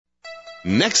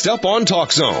Next up on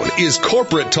Talk Zone is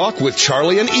Corporate Talk with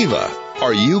Charlie and Eva.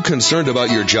 Are you concerned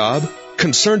about your job?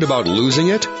 Concerned about losing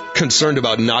it? Concerned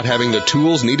about not having the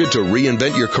tools needed to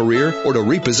reinvent your career or to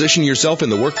reposition yourself in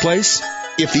the workplace?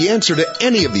 If the answer to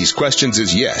any of these questions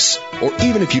is yes, or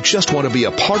even if you just want to be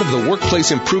a part of the workplace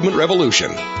improvement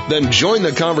revolution, then join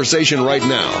the conversation right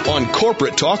now on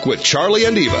Corporate Talk with Charlie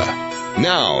and Eva.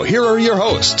 Now, here are your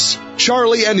hosts,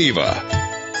 Charlie and Eva.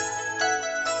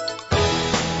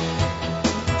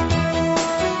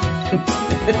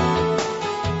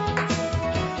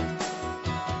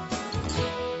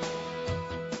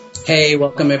 Hey,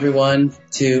 welcome everyone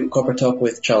to Corporate Talk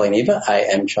with Charlie and Eva. I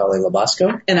am Charlie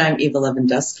Labasco. And I'm Eva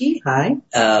Lewandowski. Hi.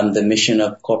 The mission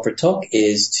of Corporate Talk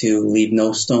is to leave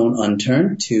no stone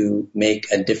unturned to make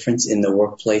a difference in the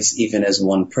workplace, even as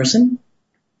one person.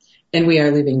 And we are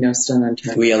leaving no stone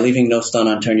unturned. We are leaving no stone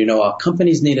unturned. You know, our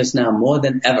companies need us now more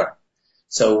than ever.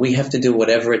 So we have to do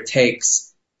whatever it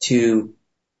takes to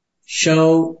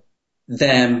show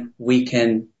them we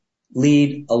can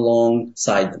lead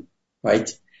alongside them, right?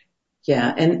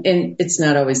 Yeah, and it's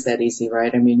not always that easy,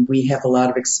 right? I mean, we have a lot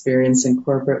of experience in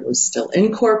corporate. We're still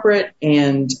in corporate,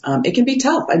 and it can be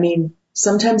tough. I mean,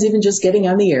 sometimes even just getting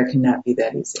on the air cannot be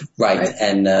that easy. Right?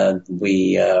 And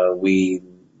we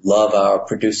love our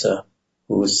producer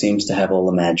who seems to have all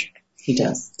the magic. He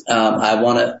does. I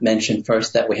want to mention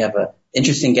first that we have an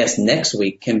interesting guest next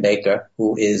week, Kim Baker,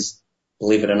 who is,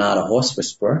 believe it or not, a horse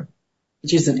whisperer.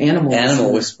 She's an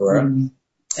animal whisperer. Mm-hmm.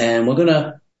 And we're going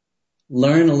to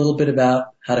learn a little bit about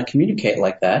how to communicate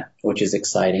like that, which is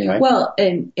exciting, right? Well,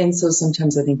 and so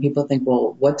sometimes I think people think,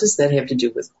 well, what does that have to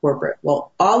do with corporate?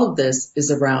 Well, all of this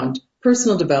is around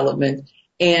personal development,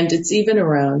 and it's even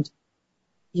around,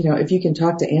 you know, if you can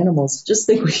talk to animals, just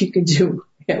think what you can do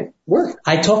at work.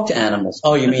 I talk to animals.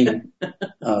 Oh, you mean?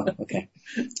 Oh, okay.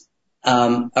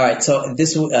 All right. So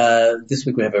this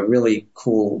week we have a really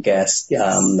cool guest,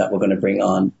 that we're going to bring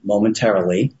on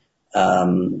momentarily.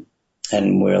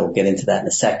 And we'll get into that in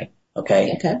a second.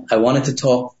 Okay. I wanted to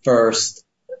talk first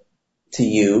to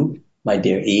you, my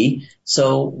dear E.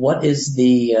 So what is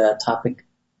the topic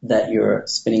that you're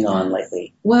spinning on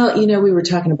lately? Well, you know, we were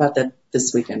talking about that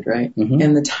this weekend, right? Mm-hmm.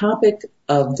 And the topic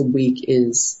of the week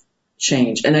is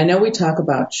change. And I know we talk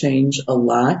about change a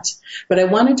lot, but I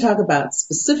want to talk about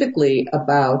specifically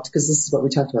about, because this is what we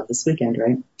talked about this weekend,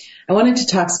 right? I wanted to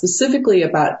talk specifically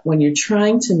about when you're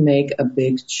trying to make a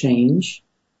big change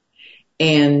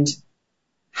and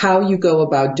how you go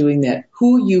about doing that,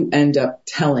 who you end up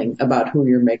telling about who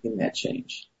you're making that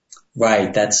change.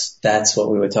 Right. That's what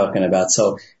we were talking about.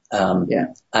 So,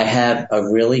 I have a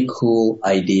really cool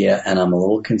idea and I'm a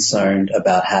little concerned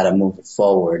about how to move it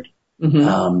forward.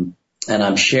 Mm-hmm. And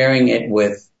I'm sharing it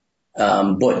with,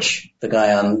 Butch, the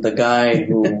guy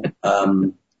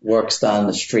who, works down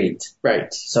the street.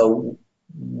 Right. So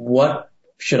what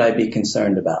should I be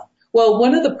concerned about? Well,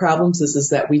 one of the problems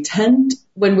is that we tend,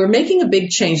 when we're making a big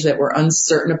change that we're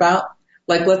uncertain about,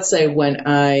 like let's say when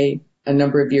I, a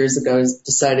number of years ago,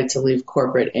 decided to leave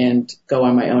corporate and go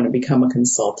on my own and become a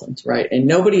consultant, right? And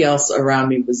nobody else around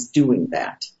me was doing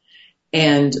that.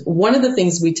 And one of the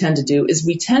things we tend to do is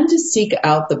we tend to seek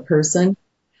out the person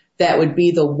that would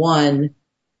be the one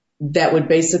that would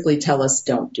basically tell us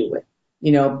don't do it,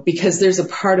 you know, because there's a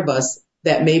part of us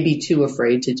that may be too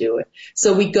afraid to do it.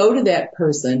 So we go to that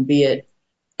person, be it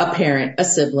a parent, a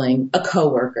sibling, a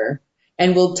coworker,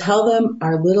 and we'll tell them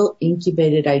our little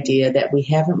incubated idea that we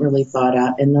haven't really thought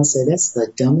out, and they'll say, that's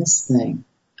the dumbest thing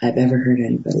I've ever heard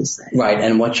anybody say. Right,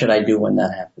 and what should I do when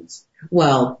that happens?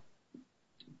 Well,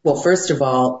 first of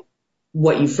all,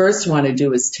 what you first want to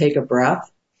do is take a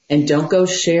breath. And don't go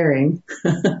sharing.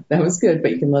 That was good,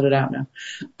 but you can let it out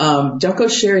now. Don't go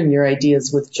sharing your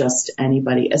ideas with just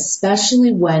anybody,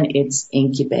 especially when it's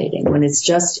incubating, when it's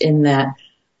just in that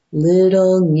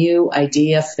little new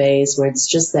idea phase where it's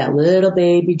just that little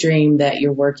baby dream that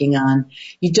you're working on.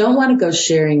 You don't want to go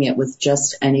sharing it with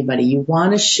just anybody. You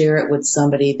want to share it with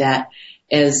somebody that,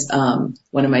 as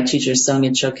one of my teachers,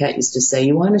 Sonia Choquette, used to say,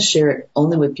 you want to share it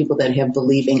only with people that have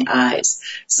believing eyes.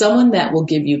 Someone that will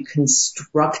give you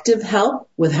constructive help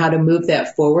with how to move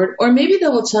that forward. Or maybe they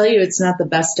will tell you it's not the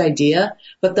best idea,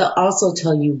 but they'll also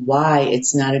tell you why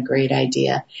it's not a great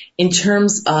idea in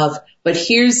terms of, but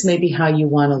here's maybe how you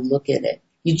want to look at it.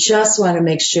 You just want to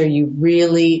make sure you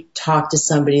really talk to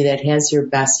somebody that has your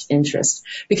best interest.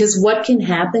 Because what can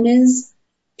happen is,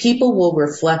 people will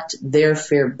reflect their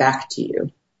fear back to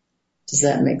you. Does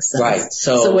that make sense? Right.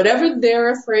 So whatever they're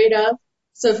afraid of.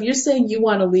 So if you're saying you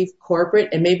want to leave corporate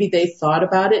and maybe they thought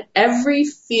about it, every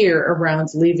fear around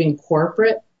leaving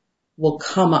corporate will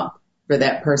come up for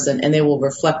that person and they will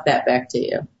reflect that back to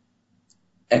you.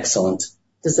 Excellent.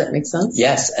 Does that make sense?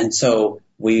 Yes. And so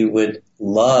we would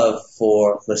love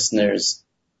for listeners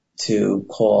to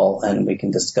call and we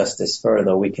can discuss this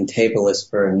further. We can table this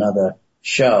for another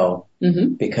show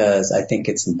because I think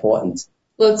it's important.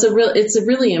 Well, it's a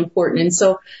really important. And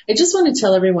so I just want to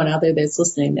tell everyone out there that's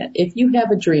listening that if you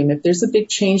have a dream, if there's a big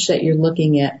change that you're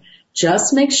looking at,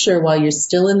 just make sure while you're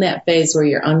still in that phase where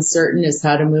you're uncertain as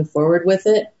how to move forward with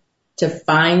it, to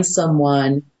find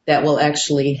someone that will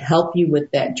actually help you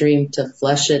with that dream to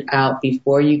flesh it out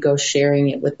before you go sharing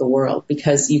it with the world,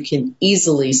 because you can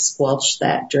easily squelch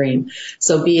that dream.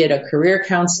 So be it a career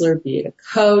counselor, be it a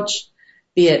coach,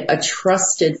 be it a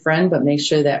trusted friend, but make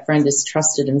sure that friend is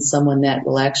trusted in someone that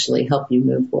will actually help you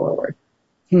move forward.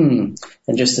 And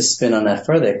just to spin on that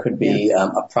further, it could be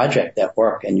a project at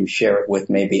work and you share it with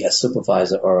maybe a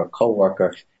supervisor or a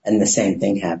coworker and the same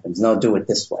thing happens. No, do it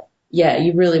this way. Yeah,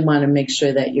 you really want to make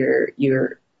sure that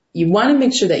you want to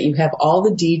make sure that you have all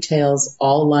the details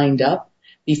all lined up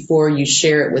before you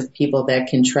share it with people that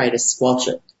can try to squelch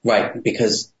it. Right,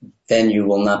 because then you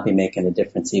will not be making a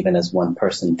difference even as one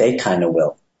person. They kind of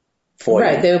will for you.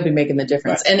 Right, they will be making the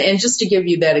difference. Right. And just to give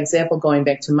you that example, going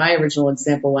back to my original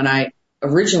example when I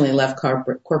originally left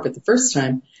corporate the first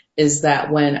time, is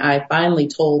that when I finally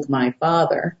told my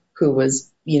father, who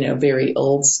was, very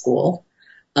old school,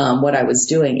 what I was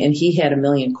doing, and he had a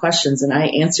million questions, and I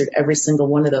answered every single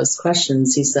one of those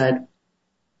questions. He said,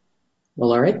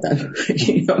 well, all right then,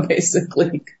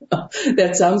 basically,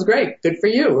 that sounds great. Good for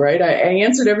you, right? I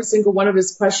answered every single one of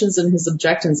his questions and his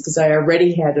objections because I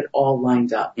already had it all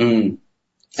lined up.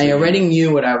 I already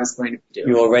knew what I was going to do.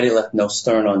 You already left no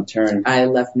stone unturned. I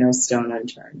left no stone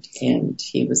unturned, and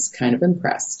he was kind of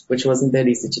impressed, which wasn't that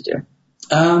easy to do.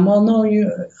 Well, no,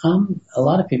 a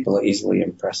lot of people are easily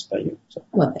impressed by you. So.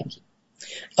 Well, thank you.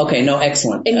 Okay, no,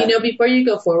 excellent. And before you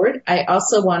go forward, I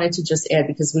also wanted to just add,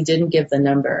 because we didn't give the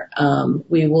number,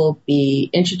 we will be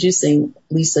introducing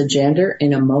Lisa Jander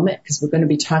in a moment because we're going to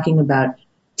be talking about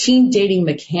teen dating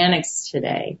mechanics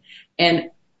today.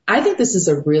 And I think this is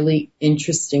a really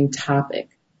interesting topic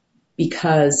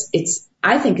because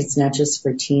I think it's not just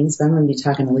for teens, but I'm going to be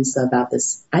talking to Lisa about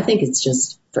this. I think it's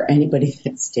just for anybody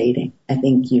that's dating. I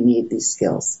think you need these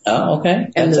skills. Oh, okay.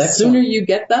 And the sooner you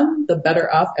get them, the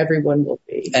better off everyone will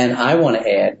be. And I want to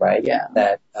add,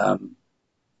 that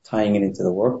tying it into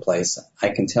the workplace, I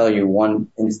can tell you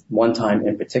one time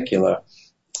in particular,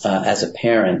 as a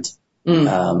parent,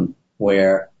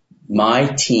 where my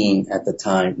teen at the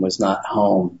time was not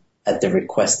home at the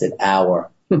requested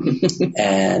hour.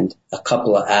 And a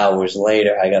couple of hours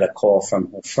later, I got a call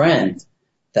from her friend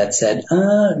that said,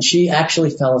 she actually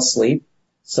fell asleep.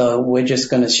 So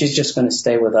she's just going to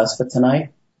stay with us for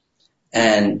tonight.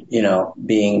 And,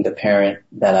 being the parent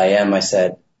that I am, I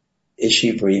said, is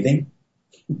she breathing?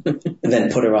 And then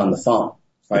put her on the phone,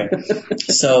 right?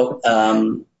 So,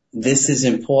 this is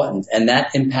important. And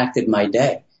that impacted my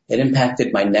day. It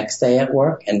impacted my next day at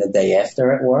work and the day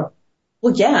after at work.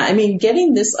 Well, yeah,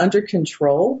 getting this under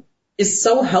control is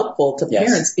so helpful to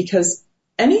parents because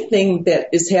anything that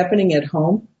is happening at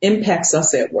home impacts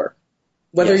us at work,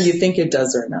 whether you think it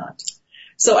does or not.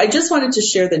 So I just wanted to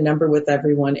share the number with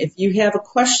everyone. If you have a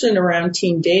question around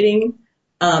teen dating,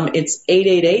 it's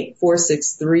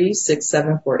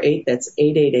 888-463-6748. That's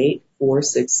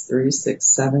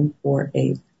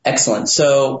 888-463-6748. Excellent.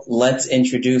 So let's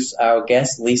introduce our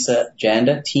guest, Lisa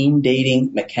Jander, teen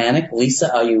dating mechanic.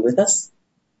 Lisa, are you with us?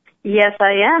 Yes,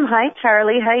 I am. Hi,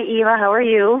 Charlie. Hi, Eva. How are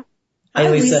you?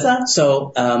 Hi, Lisa.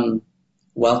 So,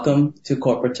 welcome to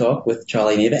Corporate Talk with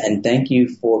Charlie and Eva, and thank you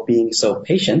for being so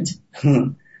patient.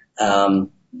 And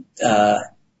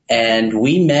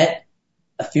we met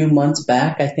a few months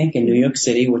back, I think, in New York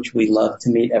City, which we love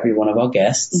to meet every one of our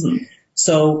guests. Mm-hmm.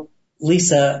 So,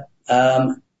 Lisa,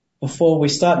 before we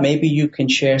start, maybe you can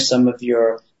share some of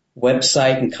your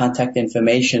website and contact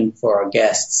information for our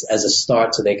guests as a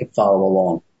start so they can follow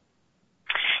along.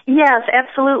 Yes,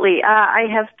 absolutely. I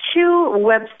have two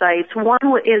websites. One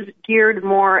is geared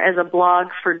more as a blog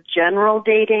for general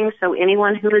dating, so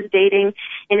anyone who is dating,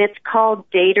 and it's called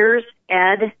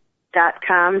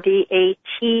datersed.com,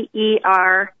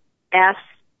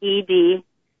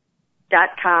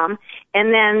 DATERSED.com.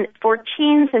 And then for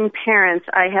teens and parents,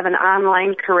 I have an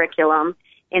online curriculum,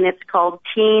 and it's called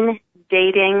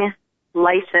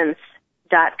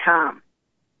teendatinglicense.com.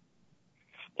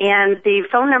 And the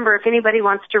phone number, if anybody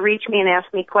wants to reach me and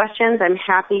ask me questions, I'm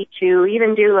happy to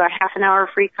even do a half an hour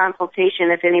free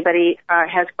consultation if anybody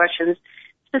has questions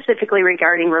specifically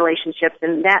regarding relationships.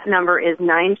 And that number is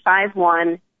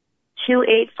 951-285-5566.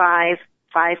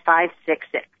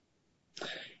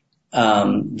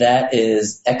 That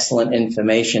is excellent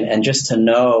information. And just to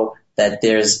know that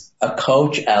there's a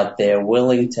coach out there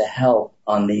willing to help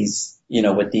on these,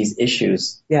 with these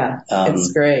issues. Yeah,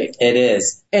 it's great. It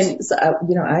is. And so,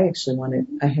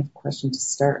 I have a question to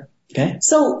start. Okay.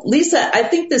 So, Lisa, I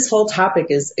think this whole topic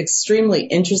is extremely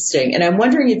interesting, and I'm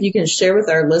wondering if you can share with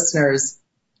our listeners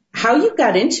how you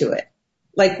got into it.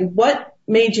 Like, what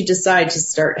made you decide to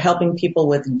start helping people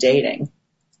with dating?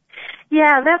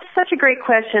 Yeah, that's such a great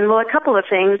question. Well, a couple of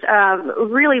things.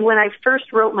 Really, when I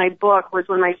first wrote my book was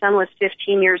when my son was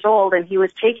 15 years old, and he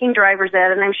was taking driver's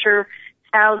ed, and I'm sure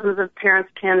thousands of parents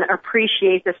can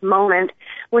appreciate this moment.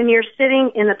 When you're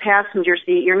sitting in the passenger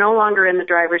seat, you're no longer in the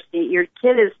driver's seat. Your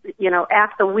kid is, at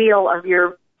the wheel of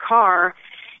your car.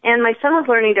 And my son was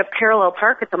learning to parallel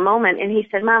park at the moment, and he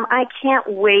said, Mom, I can't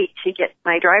wait to get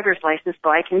my driver's license so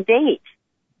I can date.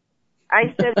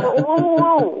 I said,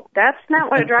 whoa, that's not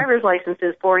what a driver's license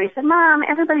is for. And he said, Mom,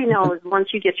 everybody knows once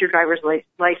you get your driver's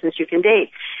license, you can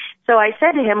date. So I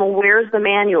said to him, well, where's the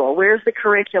manual? Where's the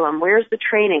curriculum? Where's the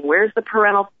training? Where's the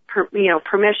parental,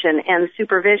 permission and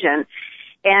supervision?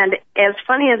 And as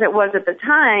funny as it was at the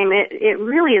time, it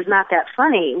really is not that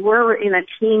funny. We're in a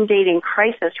teen dating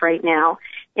crisis right now.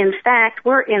 In fact,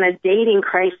 we're in a dating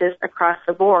crisis across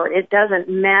the board. It doesn't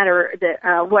matter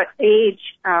what age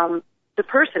the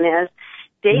person is.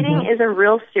 Dating is a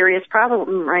real serious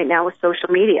problem right now with social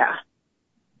media.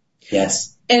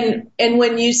 Yes. And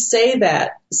when you say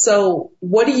that, so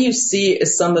what do you see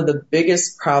as some of the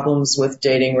biggest problems with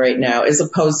dating right now as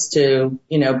opposed to,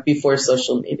 before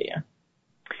social media?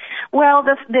 Well,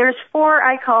 there's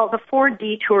I call the 4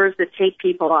 detours that take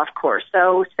people off course.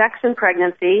 So sex and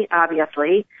pregnancy,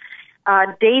 obviously.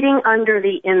 Dating under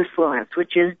the influence,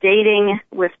 which is dating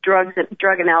with drug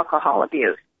and alcohol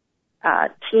abuse.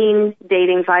 Teen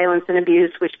dating violence and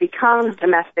abuse, which becomes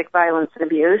domestic violence and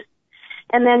abuse.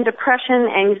 And then depression,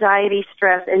 anxiety,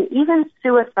 stress, and even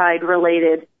suicide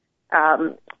related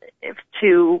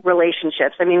to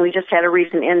relationships. I mean, we just had a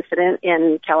recent incident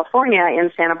in California,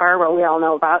 in Santa Barbara, we all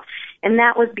know about, and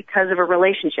that was because of a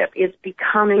relationship. It's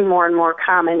becoming more and more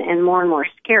common and more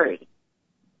scary.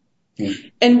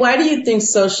 And why do you think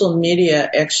social media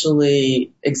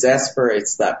actually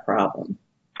exacerbates that problem?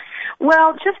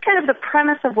 Well, just kind of the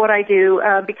premise of what I do,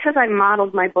 because I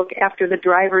modeled my book after the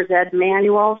driver's ed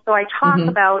manual, so I talk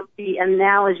about the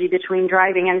analogy between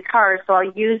driving and cars, so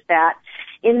I'll use that.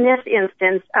 In this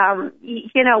instance,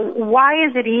 why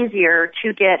is it easier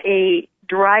to get a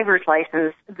driver's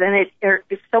license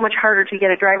it's so much harder to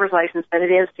get a driver's license than it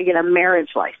is to get a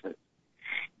marriage license?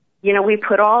 We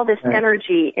put all this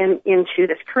energy into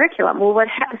this curriculum. Well, what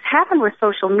has happened with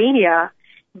social media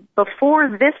before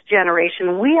this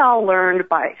generation, we all learned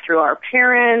through our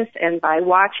parents and by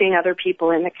watching other people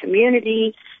in the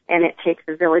community, and it takes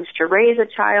a village to raise a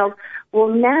child. Well,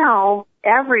 now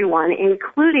everyone,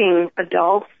 including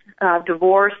adults,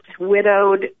 divorced,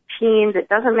 widowed, teens, it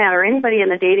doesn't matter, anybody in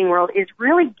the dating world is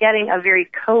really getting a very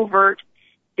covert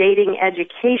dating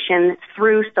education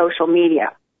through social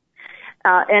media.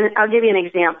 And I'll give you an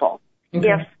example.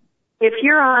 Okay. If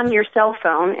you're on your cell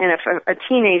phone, and if a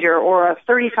teenager or a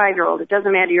 35-year-old, it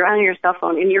doesn't matter, you're on your cell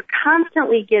phone, and you're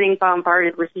constantly getting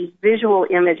bombarded with these visual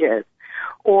images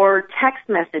or text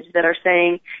messages that are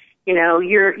saying,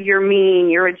 you're mean,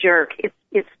 you're a jerk.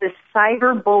 It's this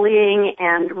cyberbullying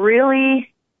and really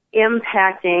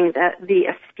impacting the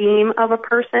esteem of a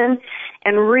person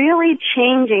and really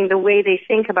changing the way they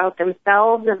think about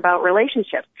themselves and about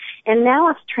relationships. And now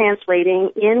it's translating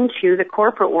into the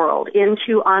corporate world,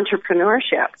 into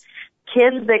entrepreneurship.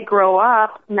 Kids that grow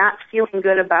up not feeling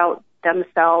good about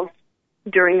themselves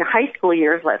during the high school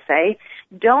years, let's say,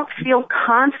 don't feel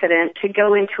confident to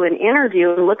go into an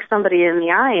interview and look somebody in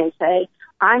the eye and say,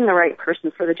 I'm the right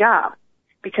person for the job.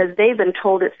 Because they've been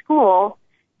told at school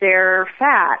they're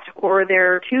fat or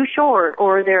they're too short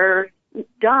or they're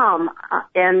dumb,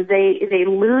 and they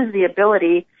lose the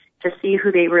ability to see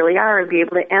who they really are and be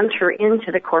able to enter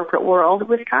into the corporate world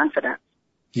with confidence.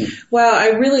 Well,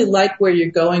 I really like where you're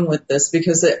going with this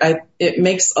because it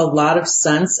makes a lot of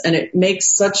sense, and it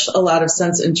makes such a lot of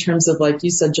sense in terms of, like you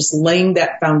said, just laying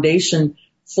that foundation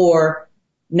for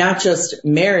not just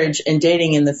marriage and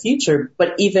dating in the future,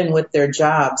 but even with their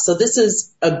job. So this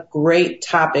is a great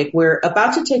topic. We're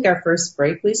about to take our first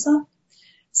break, Lisa.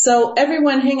 So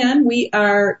everyone, hang on. We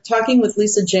are talking with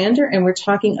Lisa Jander, and we're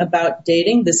talking about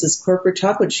dating. This is Corporate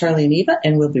Talk with Charlie and Eva,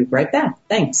 and we'll be right back.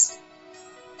 Thanks.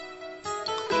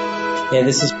 Yeah,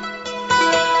 this is...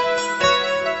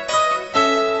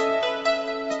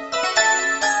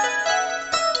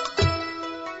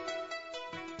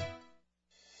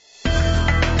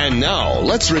 And now,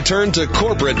 let's return to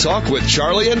Corporate Talk with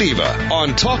Charlie and Eva on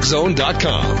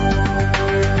TalkZone.com.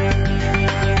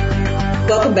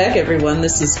 Welcome back, everyone.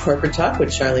 This is Corporate Talk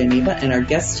with Charlie and Eva, and our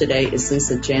guest today is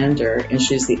Lisa Jander, and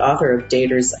she's the author of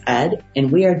Dater's Ed,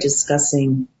 and we are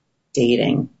discussing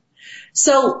dating.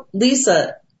 So,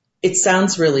 Lisa, it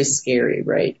sounds really scary,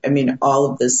 right? I mean,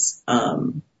 all of these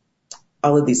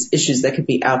issues that could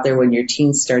be out there when your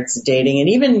teen starts dating, and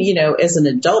even, as an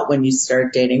adult when you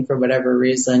start dating for whatever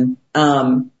reason,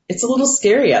 it's a little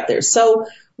scary out there. So,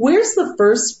 where's the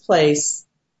first place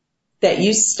that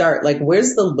you start? Like,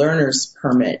 where's the learner's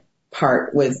permit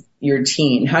part with your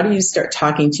teen? How do you start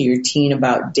talking to your teen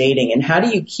about dating, and how do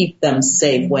you keep them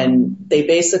safe when they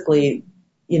basically,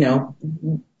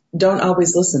 don't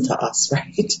always listen to us,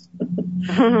 right?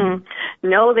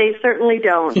 No, they certainly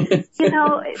don't.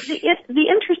 The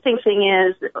interesting thing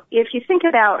is, if you think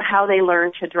about how they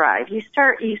learn to drive, you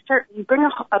bring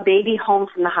a baby home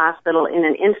from the hospital in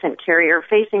an infant carrier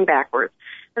facing backwards.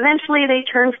 Eventually they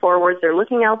turn forwards, they're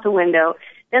looking out the window,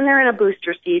 then they're in a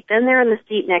booster seat, then they're in the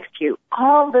seat next to you.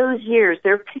 All those years,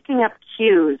 they're picking up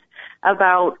cues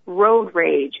about road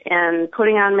rage and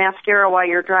putting on mascara while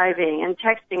you're driving and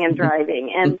texting and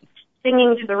driving and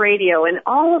singing to the radio, and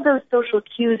all of those social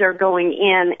cues are going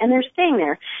in and they're staying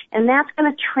there, and that's going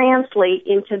to translate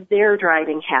into their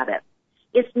driving habits.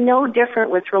 It's no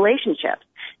different with relationships.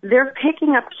 They're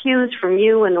picking up cues from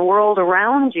you and the world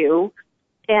around you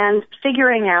and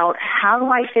figuring out, how do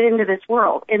I fit into this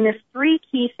world? And there's 3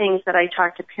 key things that I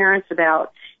talk to parents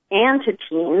about and to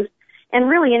teens, and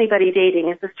really anybody dating,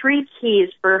 is the 3 keys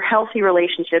for healthy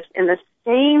relationships. And the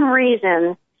same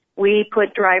reason we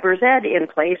put driver's ed in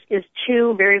place is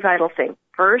 2 very vital things.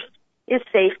 First is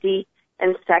safety,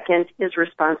 and second is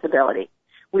responsibility.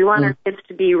 We want our kids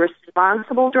to be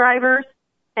responsible drivers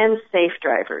and safe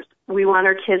drivers. We want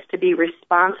our kids to be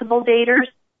responsible daters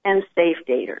and safe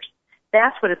daters.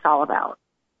 That's what it's all about.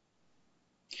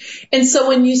 And so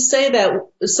when you say that,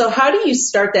 so how do you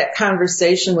start that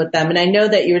conversation with them? And I know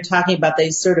that you were talking about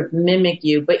they sort of mimic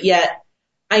you, but yet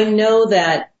I know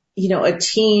that, a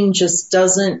teen just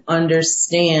doesn't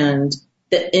understand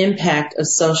the impact of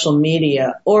social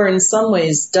media, or in some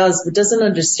ways does, but doesn't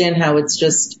understand how it's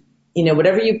just,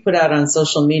 whatever you put out on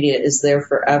social media is there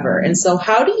forever. And so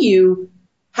how do you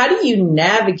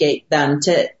navigate them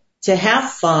to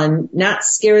have fun, not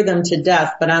scare them to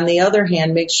death, but on the other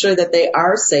hand, make sure that they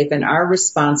are safe and are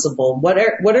responsible? What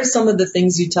are some of the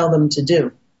things you tell them to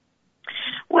do?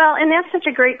 Well, and that's such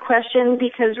a great question,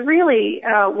 because really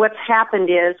what's happened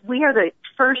is we are the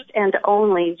first and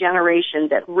only generation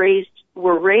that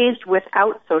were raised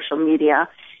without social media,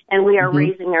 and we are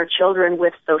raising our children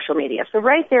with social media. So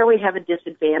right there we have a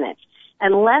disadvantage.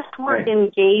 Unless we're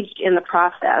engaged in the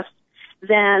process,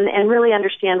 then, and really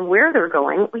understand where they're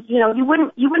going, you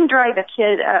wouldn't drive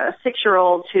a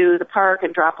 6-year-old to the park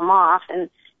and drop them off and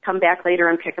come back later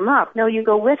and pick them up. No, you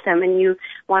go with them, and you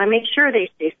want to make sure they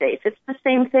stay safe. It's the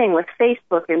same thing with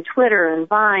Facebook and Twitter and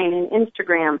Vine and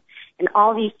Instagram and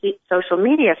all these social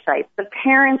media sites. The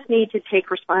parents need to take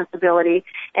responsibility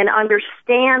and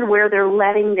understand where they're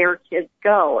letting their kids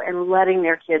go and letting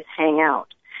their kids hang out.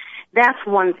 That's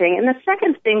one thing. And the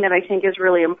second thing that I think is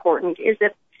really important is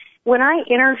that when I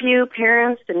interview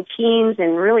parents and teens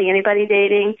and really anybody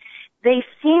dating, they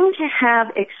seem to have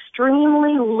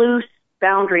extremely loose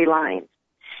boundary lines.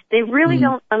 They really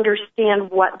don't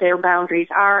understand what their boundaries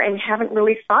are and haven't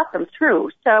really thought them through.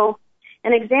 So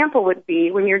an example would be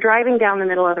when you're driving down the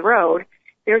middle of the road,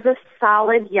 there's a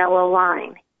solid yellow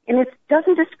line. And it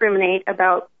doesn't discriminate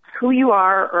about who you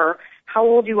are or how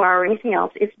old you are or anything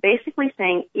else. It's basically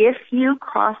saying, if you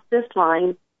cross this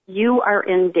line, you are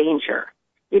in danger.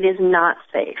 It is not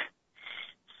safe.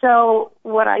 So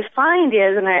what I find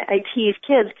is, and I tease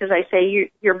kids because I say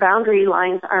your boundary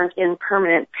lines aren't in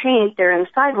permanent paint, they're in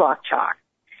sidewalk chalk.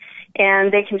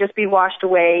 And they can just be washed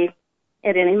away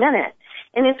at any minute.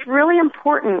 And it's really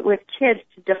important with kids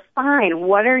to define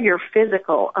what are your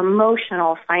physical,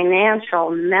 emotional, financial,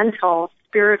 mental,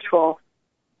 spiritual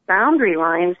boundary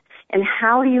lines, and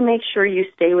how do you make sure you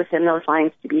stay within those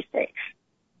lines to be safe.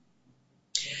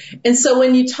 And so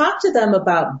when you talk to them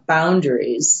about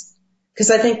boundaries,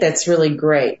 because I think that's really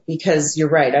great, because you're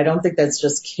right. I don't think that's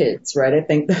just kids, right? I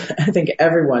think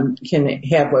everyone can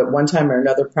have at one time or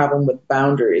another problem with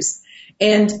boundaries.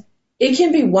 And it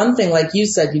can be one thing, like you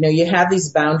said, you have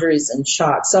these boundaries in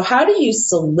chalk. So how do you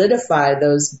solidify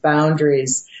those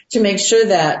boundaries to make sure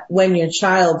that when your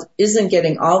child isn't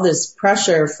getting all this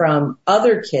pressure from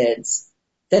other kids,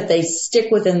 that they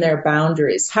stick within their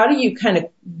boundaries? How do you kind of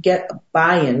get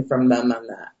buy-in from them on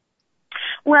that?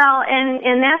 Well,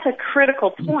 and that's a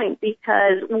critical point,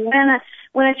 because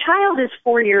when a child is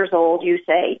 4 years old, you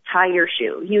say, tie your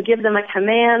shoe. You give them a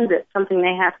command, that's something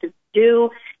they have to do,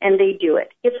 and they do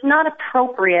it. It's not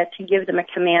appropriate to give them a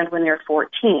command when they're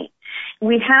 14.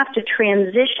 We have to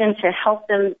transition to help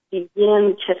them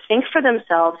begin to think for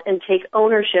themselves and take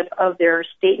ownership of their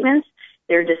statements,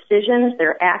 their decisions,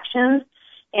 their actions.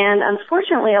 And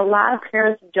unfortunately, a lot of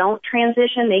parents don't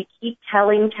transition. They keep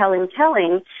telling,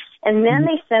 and then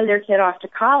they send their kid off to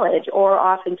college or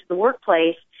off into the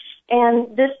workplace.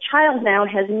 And this child now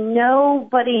has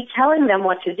nobody telling them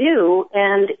what to do,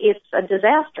 and it's a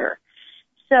disaster.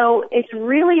 So it's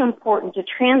really important to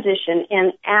transition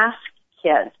and ask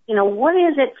kids,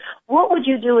 what would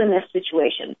you do in this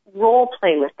situation? Role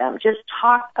play with them. Just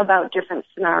talk about different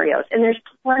scenarios. And there's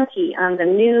plenty on the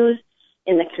news,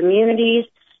 in the communities.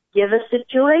 Give a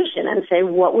situation and say,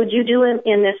 what would you do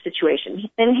in this situation?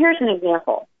 And here's an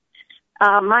example.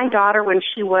 My daughter, when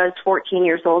she was 14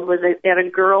 years old, was at a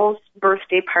girl's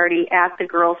birthday party at the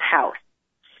girl's house.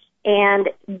 And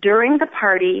during the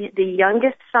party, the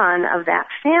youngest son of that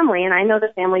family, and I know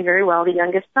the family very well, the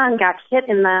youngest son got hit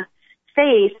in the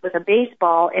face with a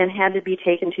baseball and had to be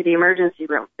taken to the emergency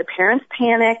room. The parents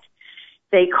panicked.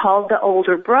 They called the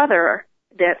older brother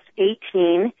that's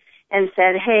 18 and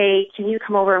said, hey, can you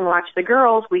come over and watch the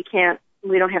girls? We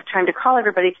don't have time to call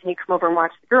everybody. Can you come over and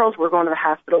watch the girls? We're going to the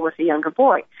hospital with the younger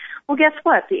boy. Well, guess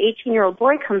what? The 18-year-old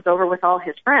boy comes over with all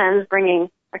his friends, bringing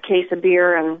a case of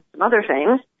beer and some other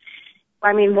things.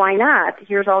 I mean, why not?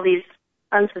 Here's all these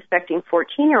unsuspecting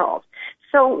 14-year-olds.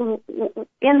 So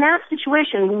in that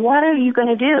situation, what are you going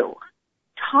to do?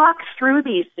 Talk through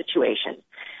these situations.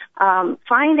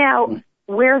 Find out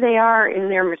where they are in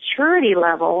their maturity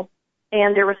level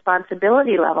and their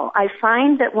responsibility level. I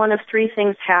find that one of three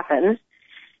things happens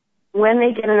when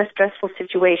they get in a stressful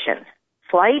situation: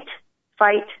 flight,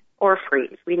 fight, or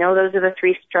freeze. We know those are the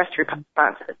three stress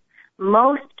responses.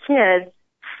 Most kids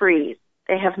freeze.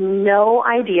 They have no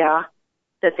idea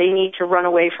that they need to run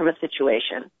away from a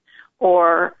situation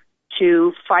or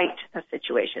to fight a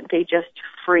situation. They just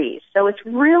freeze. So it's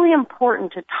really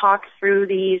important to talk through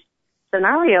these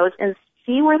scenarios and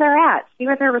see where they're at, see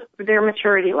where their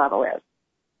maturity level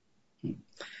is.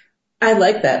 I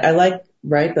like that. I like,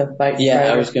 the fight.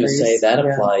 Yeah, I was going to say that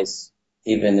applies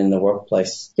even in the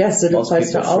workplace. Yes, it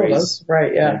applies to all of us.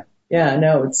 Right, yeah. Yeah,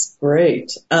 no, it's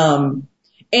great. And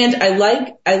I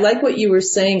like what you were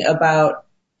saying about,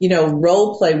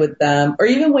 role play with them, or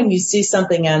even when you see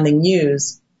something on the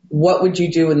news, what would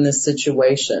you do in this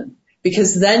situation?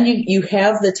 Because then you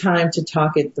have the time to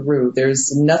talk it through.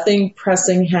 There's nothing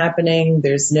pressing happening.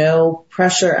 There's no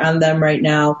pressure on them right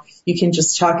now. You can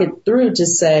just talk it through to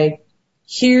say,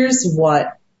 here's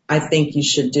what I think you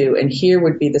should do, and here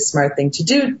would be the smart thing to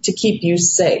do to keep you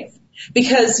safe.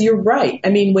 Because you're right. I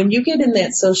mean, when you get in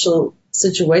that social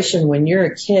situation when you're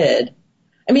a kid,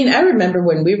 I remember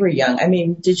when we were young,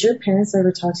 did your parents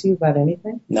ever talk to you about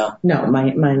anything? No. No,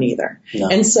 mine either. No.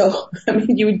 And so,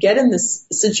 you would get in this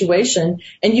situation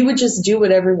and you would just do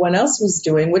what everyone else was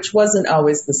doing, which wasn't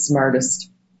always the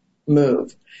smartest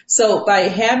move. So by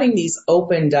having these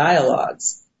open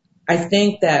dialogues, I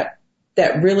think that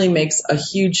really makes a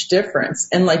huge difference.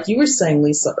 And like you were saying,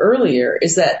 Lisa, earlier,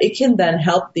 is that it can then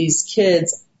help these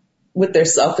kids with their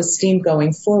self-esteem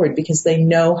going forward because they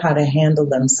know how to handle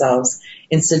themselves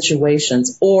in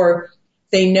situations, or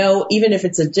they know, even if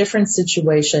it's a different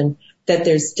situation, that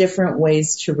there's different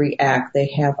ways to react.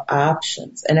 They have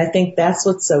options. And I think that's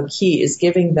what's so key, is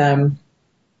giving them,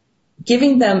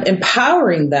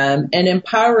 empowering them and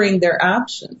empowering their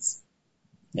options.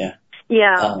 Yeah.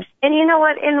 Yeah. And you know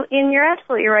what? And you're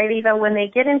absolutely right, Eva, when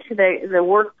they get into the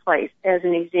workplace, as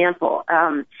an example,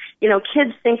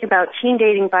 kids think about teen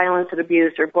dating violence and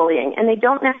abuse or bullying, and they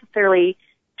don't necessarily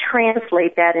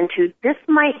translate that into this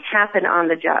might happen on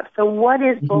the job. So what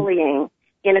is bullying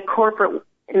in a corporate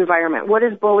environment? What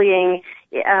is bullying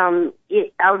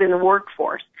out in the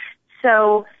workforce?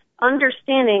 So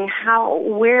understanding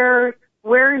where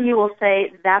you will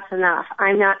say, that's enough,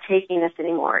 I'm not taking this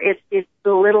anymore. It's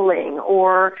belittling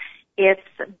or it's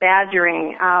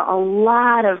badgering. A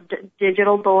lot of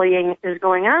digital bullying is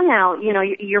going on now.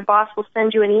 Your boss will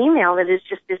send you an email that is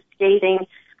just stating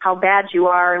how bad you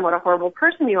are and what a horrible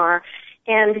person you are.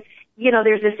 And,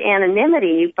 there's this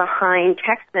anonymity behind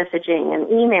text messaging and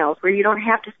emails where you don't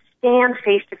have to stand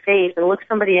face to face and look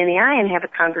somebody in the eye and have a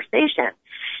conversation.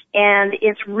 And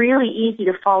it's really easy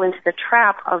to fall into the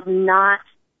trap of not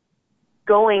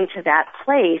going to that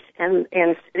place and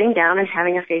sitting down and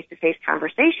having a face-to-face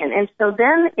conversation. And so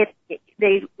then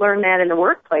they learn that in the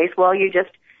workplace, well, you just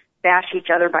bash each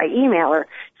other by email, or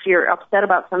if you're upset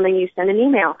about something, you send an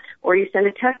email or you send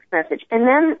a text message. And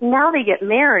then now they get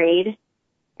married,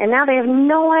 and now they have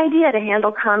no idea to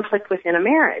handle conflict within a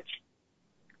marriage.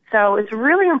 So it's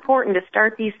really important to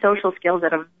start these social skills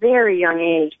at a very young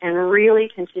age and really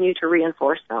continue to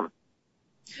reinforce them.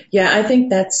 Yeah, I think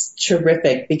that's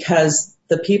terrific because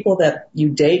the people that you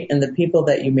date and the people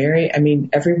that you marry, I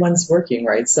mean, everyone's working,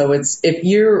 right? So if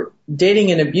you're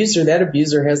dating an abuser, that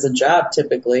abuser has a job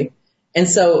typically. And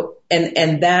so,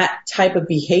 and that type of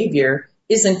behavior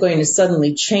isn't going to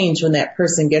suddenly change when that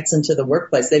person gets into the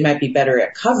workplace. They might be better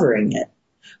at covering it,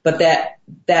 but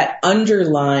that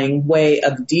underlying way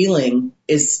of dealing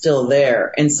is still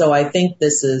there. And so I think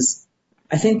this is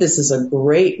a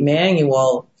great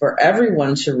manual for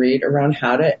everyone to read around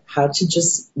how to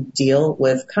just deal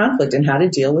with conflict and how to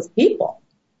deal with people.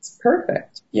 It's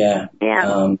perfect. Yeah.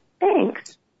 Yeah.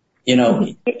 Thanks.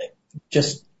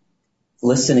 Just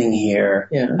listening here,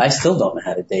 Yeah. I still don't know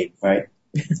how to date, right?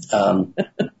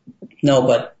 No,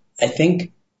 but I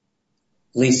think,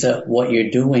 Lisa, what you're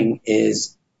doing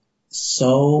is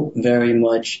so very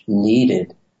much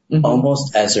needed,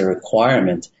 almost as a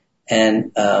requirement.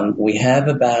 And we have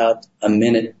about a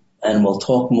minute, and we'll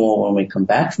talk more when we come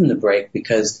back from the break,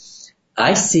 because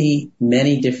I see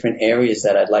many different areas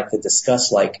that I'd like to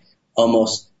discuss, like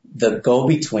almost the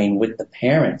go-between with the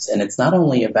parents. And it's not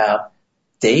only about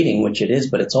dating, which it is,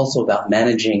 but it's also about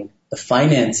managing the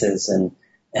finances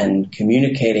and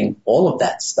communicating all of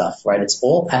that stuff, right? It's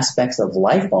all aspects of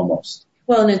life almost.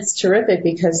 Well, and it's terrific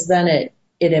because then it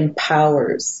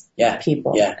empowers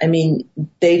people. Yeah. I mean,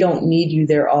 they don't need you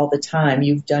there all the time.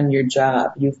 You've done your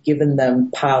job. You've given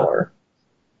them power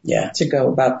to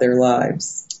go about their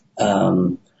lives.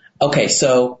 Okay,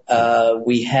 so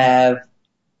we have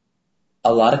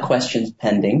a lot of questions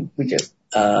pending. We do.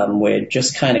 We're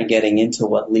just kind of getting into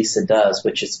what Lisa does,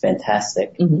 which is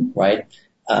fantastic, right?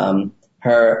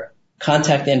 Her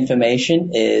contact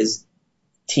information is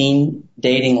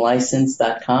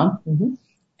teendatinglicense.com.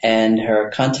 And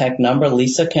her contact number,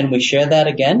 Lisa, can we share that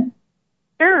again?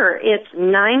 Sure. It's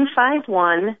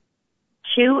 951-285-5566.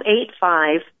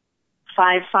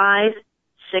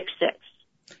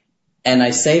 And I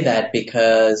say that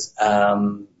because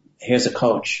here's a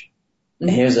coach.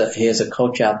 Here's a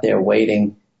coach out there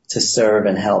waiting to serve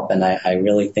and help, and I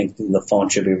really think the phone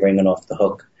should be ringing off the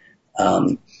hook.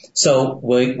 So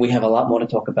we have a lot more to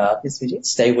talk about. Yes, we do.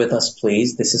 Stay with us,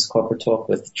 please. This is Corporate Talk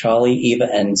with Charlie, Eva,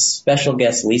 and special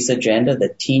guest Lisa Janda,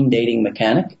 the teen dating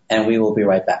mechanic, and we will be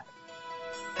right back.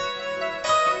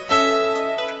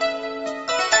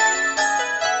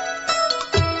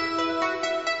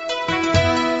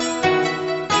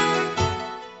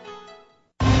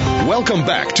 Welcome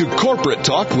back to Corporate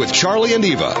Talk with Charlie and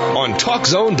Eva on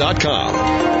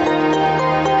TalkZone.com.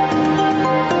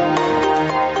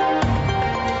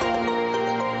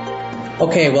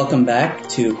 Okay, welcome back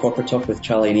to Corporate Talk with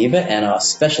Charlie and Eva and our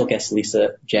special guest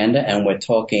Lisa Janda, and we're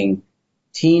talking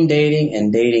teen dating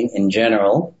and dating in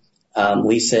general.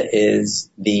 Lisa is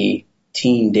the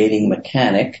teen dating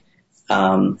mechanic.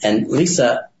 And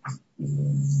Lisa,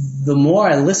 the more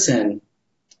I listen,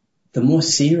 the more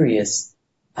serious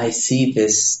I see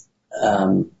this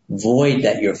void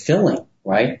that you're filling,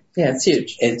 right? Yeah, it's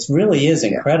huge. It really is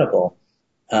incredible.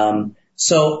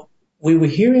 So we were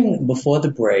hearing before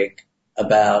the break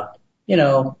about,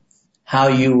 how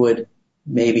you would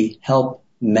maybe help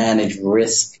manage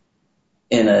risk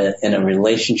in a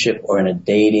relationship or in a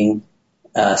dating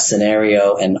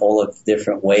scenario, and all of the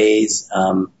different ways.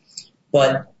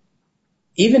 But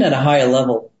even at a higher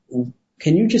level,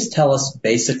 can you just tell us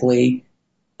basically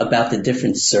about the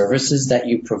different services that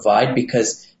you provide?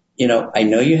 Because, I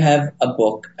know you have a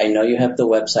book, I know you have the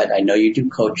website, I know you do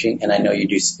coaching, and I know you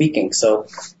do speaking. So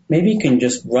maybe you can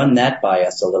just run that by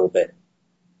us a little bit.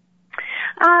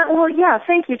 Well, yeah,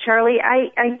 thank you, Charlie.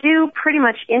 I do pretty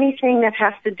much anything that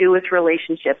has to do with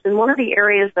relationships. And one of the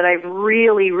areas that I've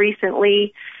really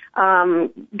recently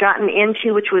gotten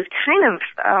into, which was kind of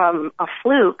a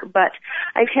fluke, but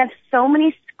I've had so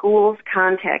many schools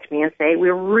contact me and say,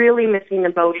 we're really missing the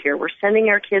boat here. We're sending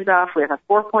our kids off with a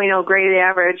 4.0 grade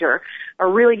average or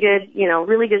really good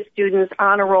students,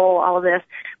 on a roll, all of this,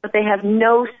 but they have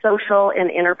no social and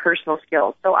interpersonal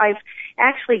skills. So I've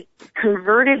actually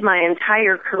converted my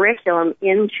entire curriculum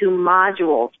into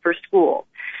modules for schools.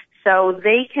 So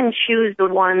they can choose the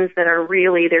ones that are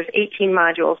really, there's 18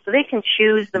 modules, so they can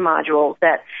choose the modules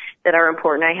that are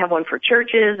important. I have one for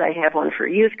churches, I have one for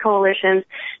youth coalitions.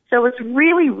 So it's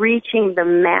really reaching the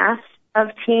mass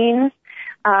of teens.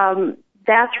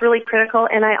 That's really critical.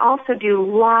 And I also do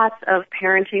lots of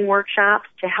parenting workshops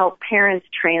to help parents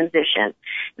transition.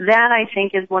 That, I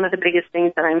think, is one of the biggest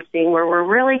things that I'm seeing, where we're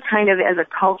really kind of, as a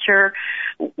culture,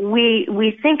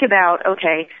 we think about,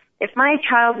 okay, if my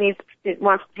child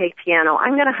wants to take piano,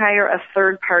 I'm going to hire a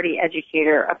third-party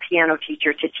educator, a piano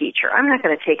teacher to teach her. I'm not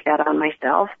going to take that on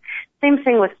myself. Same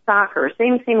thing with soccer.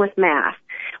 Same thing with math.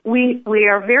 We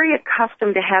are very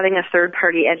accustomed to having a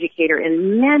third-party educator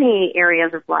in many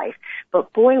areas of life.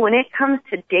 But boy, when it comes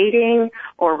to dating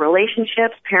or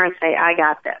relationships, parents say, I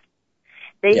got this.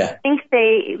 They think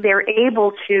they're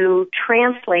able to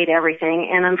translate everything,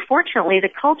 and unfortunately the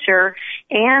culture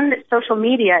and social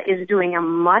media is doing a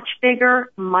much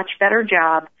bigger, much better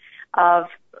job of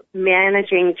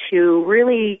managing to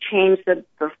really change the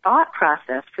thought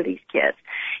process for these kids.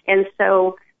 And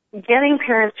so getting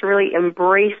parents to really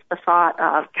embrace the thought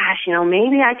of, gosh,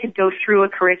 maybe I could go through a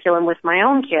curriculum with my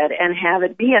own kid and have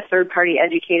it be a third-party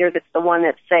educator that's the one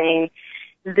that's saying,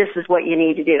 this is what you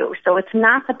need to do. So it's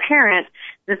not the parent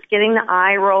that's getting the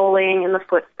eye rolling and the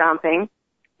foot stomping.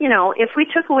 If we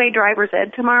took away driver's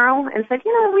ed tomorrow and said,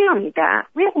 we don't need that.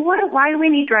 Why do we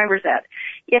need driver's ed?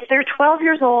 If they're 12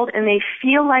 years old and they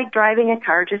feel like driving a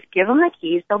car, just give them the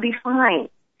keys. They'll be fine.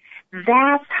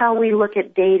 That's how we look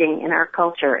at dating in our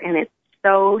culture, and it's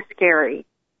so scary.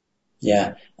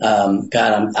 Yeah.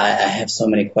 God, I have so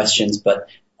many questions, but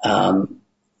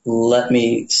let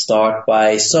me start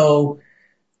by,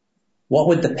 what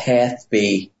would the path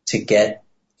be to get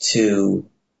to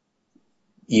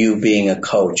you being a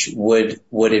coach? Would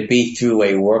it be through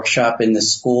a workshop in the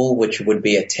school, which would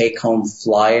be a take-home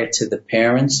flyer to the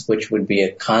parents, which would be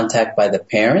a contact by the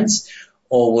parents?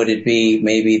 Or would it be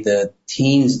maybe the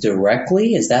teens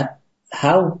directly? Is that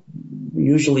how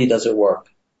usually does it work?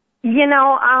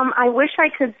 I wish I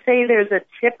could say there's a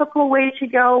typical way to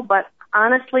go, but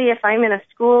honestly, if I'm in a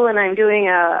school and I'm doing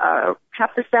a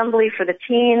pep assembly for the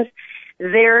teens,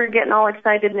 they're getting all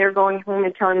excited and they're going home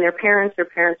and telling their parents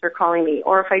are calling me.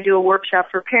 Or if I do a workshop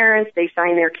for parents, they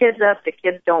sign their kids up. The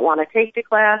kids don't want to take the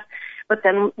class, but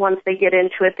then once they get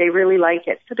into it, they really like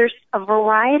it. So there's a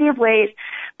variety of ways.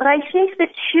 But I think the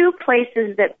two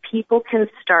places that people can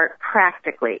start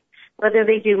practically, whether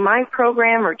they do my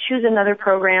program or choose another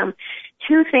program,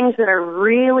 two things that are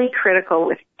really critical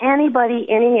with anybody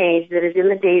any age that is in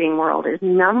the dating world is,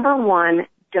 number one,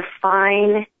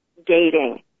 define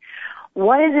dating.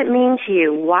 What does it mean to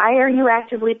you? Why are you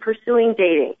actively pursuing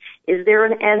dating? Is there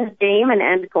an end game, an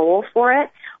end goal for it?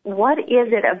 What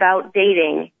is it about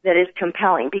dating that is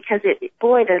compelling? Because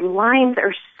the lines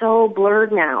are so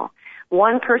blurred now.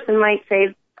 One person might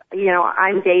say,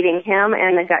 I'm dating him,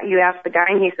 and you ask the guy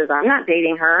and he says, I'm not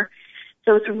dating her.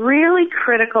 So it's really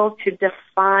critical to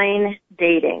define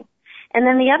dating. And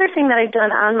then the other thing that I've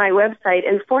done on my website,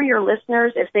 and for your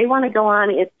listeners, if they want to go on,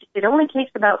 it only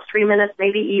takes about 3 minutes,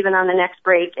 maybe even on the next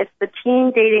break. It's the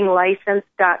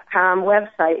teendatinglicense.com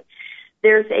website.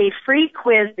 There's a free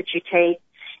quiz that you take,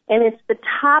 and it's the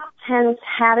top 10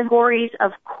 categories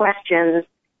of questions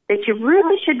that you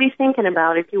really should be thinking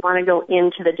about if you want to go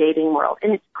into the dating world.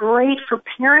 And it's great for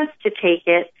parents to take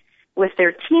it with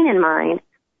their teen in mind,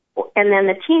 and then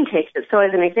the teen takes it. So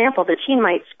as an example, the teen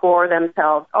might score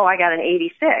themselves, I got an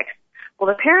 86. Well,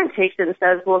 the parent takes it and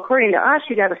says, well, according to us,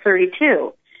 you got a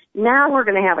 32. Now we're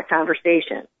going to have a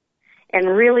conversation and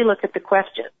really look at the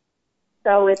question.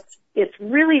 So it's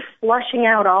really flushing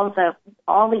out all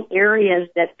the areas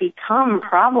that become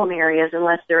problem areas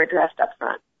unless they're addressed up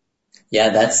front. Yeah,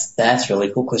 that's really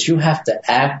cool, because you have to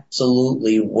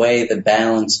absolutely weigh the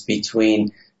balance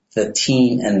between the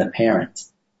teen and the parent.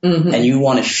 Mm-hmm. And you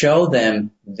want to show them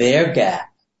their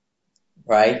gap,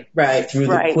 right? Right. Through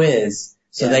the quiz,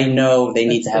 so they know they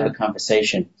need to have a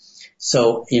conversation.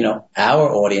 So, our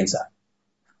audience,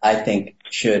 I think,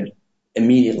 should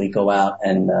immediately go out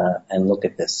and look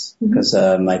at this, because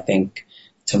I think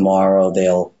tomorrow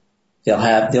they'll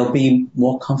be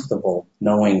more comfortable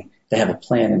knowing they have a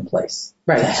plan in place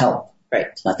to help. Right.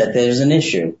 It's not that there's an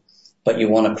issue, but you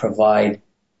want to provide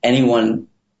anyone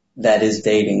that is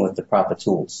dating with the proper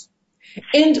tools.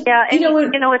 And it's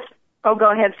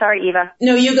go ahead. Sorry, Eva.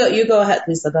 No, you go ahead,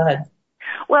 Lisa. Go ahead.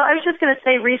 Well, I was just going to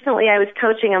say, recently I was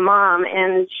coaching a mom,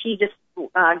 and she just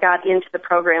got into the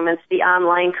program. It's the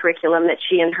online curriculum that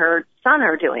she and her son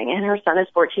are doing, and her son is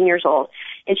 14 years old.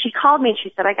 And she called me and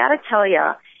she said, I got to tell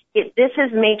you, this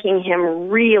is making him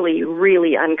really,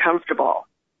 really uncomfortable.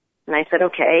 And I said,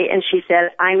 okay. And she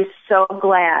said, I'm so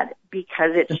glad,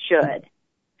 because it should.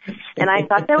 And I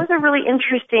thought that was a really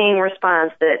interesting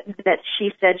response that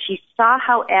she said she saw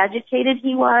how agitated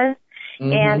he was,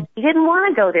 and he didn't want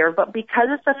to go there, but because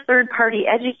it's a third-party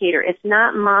educator, it's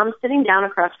not mom sitting down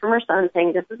across from her son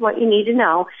saying, this is what you need to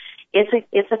know.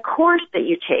 It's a course that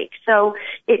you take. So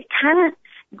it kind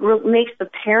of makes the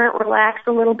parent relax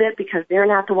a little bit, because they're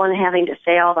not the one having to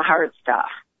say all the hard stuff.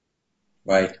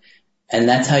 Right. And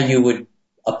that's how you would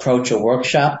approach a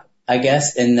workshop, I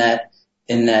guess, in that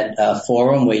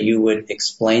forum where you would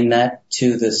explain that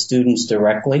to the students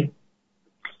directly?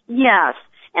 Yes.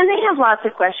 And they have lots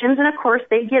of questions, and of course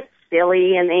they get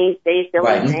silly and they say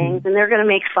silly things, and they're going to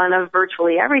make fun of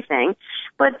virtually everything.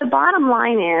 But the bottom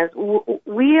line is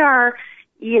we are,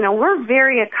 we're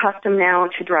very accustomed now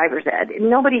to driver's ed.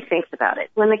 Nobody thinks about it.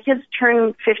 When the kids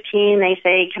turn 15, they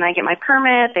say, can I get my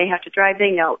permit? They have to drive.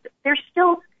 They know. They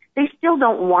still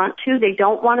don't want to. They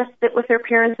don't want to sit with their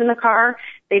parents in the car.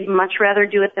 They'd much rather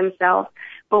do it themselves.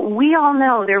 But we all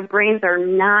know their brains are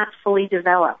not fully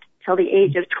developed till the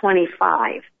age of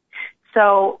 25.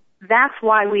 So that's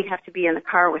why we have to be in the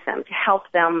car with them to help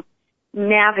them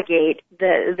navigate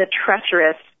the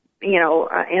treacherous,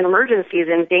 in emergencies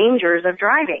and dangers of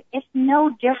driving. It's no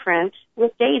different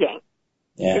with dating.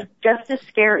 Yeah. It's just as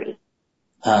scary.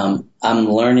 I'm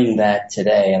learning that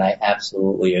today, and I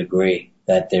absolutely agree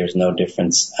that there's no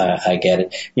difference. I get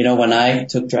it. When I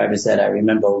took driver's ed, I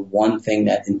remember one thing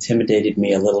that intimidated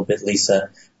me a little bit, Lisa,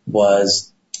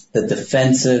 was the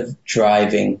defensive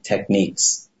driving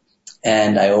techniques.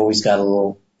 And I always got a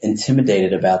little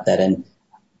intimidated about that. And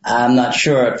I'm not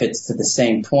sure if it's to the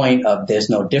same point of there's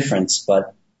no difference,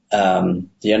 but do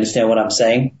you understand what I'm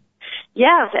saying?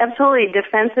 Yes, absolutely.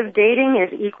 Defensive dating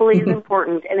is equally as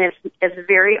important, and it's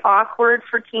very awkward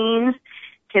for teens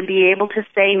to be able to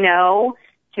say no,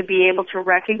 to be able to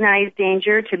recognize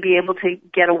danger, to be able to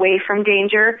get away from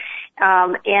danger.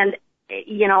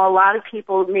 A lot of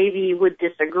people maybe would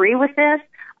disagree with this.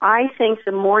 I think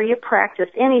the more you practice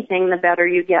anything, the better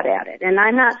you get at it. And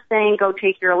I'm not saying go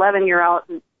take your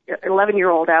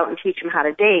 11-year-old out and teach them how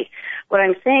to date. What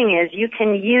I'm saying is you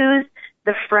can use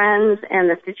the friends and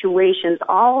the situations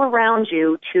all around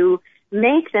you to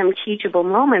make them teachable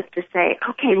moments to say,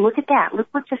 okay, look at that. Look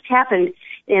what just happened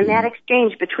in that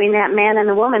exchange between that man and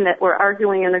the woman that were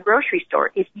arguing in the grocery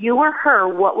store. If you were her,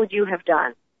 what would you have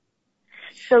done?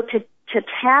 So to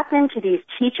tap into these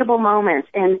teachable moments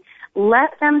and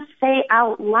let them say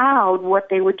out loud what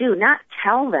they would do, not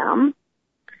tell them.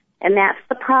 And that's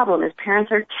the problem, is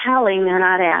parents are telling, they're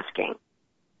not asking.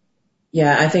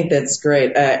 Yeah, I think that's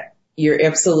great. You're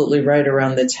absolutely right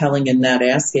around the telling and not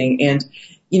asking. And,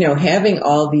 having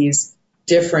all these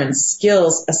different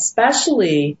skills,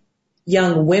 especially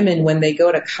young women when they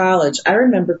go to college. I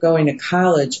remember going to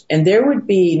college, and there would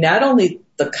be not only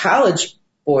the college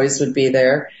boys would be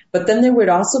there, but then there would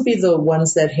also be the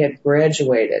ones that had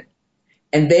graduated,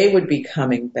 and they would be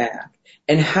coming back.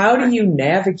 And how do you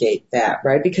navigate that,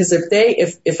 right? Because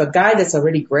if a guy that's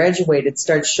already graduated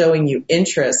starts showing you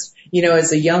interest,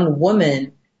 as a young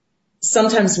woman,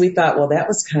 sometimes we thought, well, that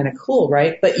was kind of cool,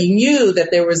 right? But you knew that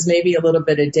there was maybe a little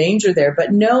bit of danger there,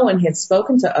 but no one had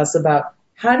spoken to us about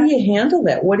how do you handle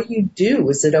that? What do you do?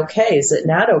 Is it okay? Is it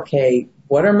not okay?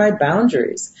 What are my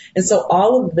boundaries? And so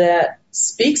all of that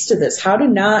speaks to this, how to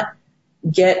not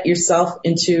get yourself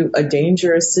into a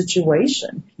dangerous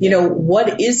situation.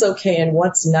 What is okay and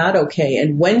what's not okay,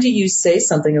 and when do you say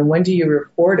something and when do you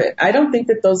report it? I don't think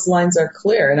that those lines are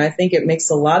clear, and I think it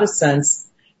makes a lot of sense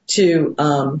to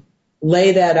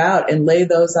lay that out and lay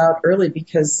those out early,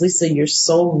 because Lisa, you're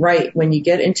so right. When you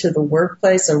get into the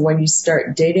workplace or when you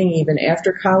start dating even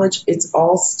after college, it's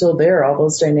all still there. All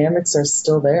those dynamics are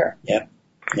still there. Yeah.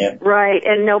 Yep. Right,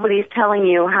 and nobody's telling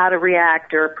you how to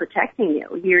react or protecting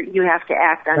you. You have to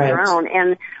act on your own.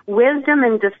 And wisdom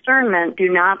and discernment do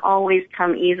not always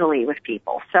come easily with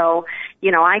people. So,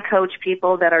 I coach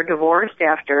people that are divorced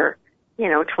after,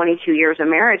 22 years of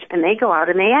marriage, and they go out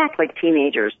and they act like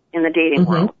teenagers in the dating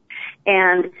world.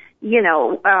 And,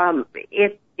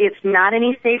 it's not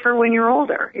any safer when you're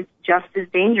older. It's just as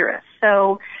dangerous.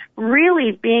 So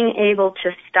really being able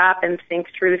to stop and think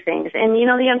through things. And,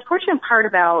 the unfortunate part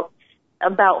about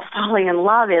falling in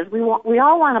love is we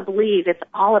all want to believe it's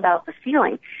all about the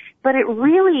feeling, but it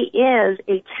really is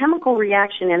a chemical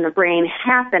reaction in the brain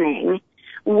happening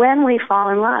when we fall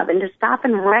in love. And to stop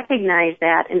and recognize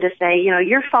that and to say,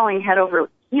 you're falling head over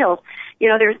heels.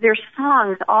 There's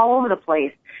songs all over the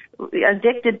place,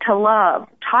 Addicted to Love,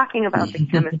 talking about the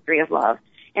chemistry of love.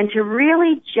 And to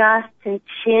really just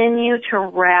continue to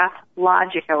wrap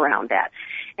logic around that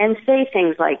and say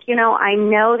things like, I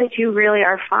know that you really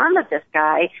are fond of this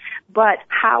guy, but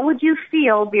how would you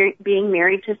feel being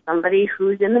married to somebody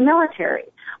who's in the military?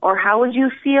 Or how would you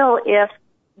feel if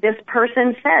this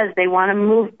person says they want to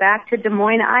move back to Des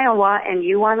Moines, Iowa, and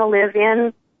you want to live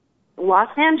in Los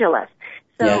Angeles?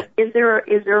 So is there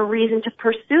a reason to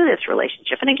pursue this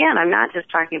relationship? And again, I'm not just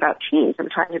talking about teens. I'm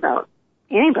talking about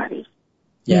anybody.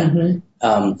 Yeah.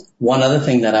 One other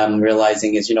thing that I'm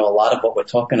realizing is, a lot of what we're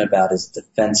talking about is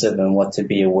defensive and what to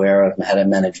be aware of and how to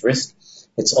manage risk.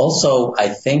 It's also, I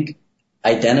think,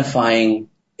 identifying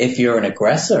if you're an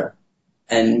aggressor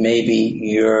and maybe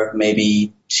you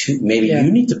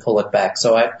need to pull it back.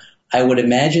 So I would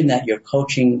imagine that your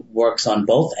coaching works on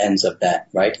both ends of that,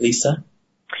 right, Lisa?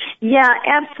 Yeah,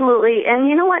 absolutely. And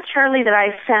you know what, Charlie, that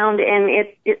I found, and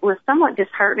it was somewhat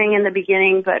disheartening in the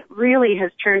beginning, but really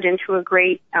has turned into a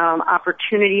great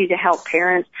opportunity to help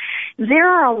parents. There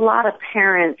are a lot of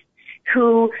parents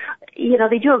who,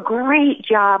 they do a great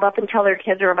job up until their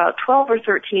kids are about 12 or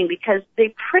 13 because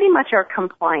they pretty much are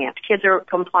compliant. Kids are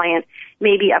compliant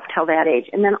maybe up till that age.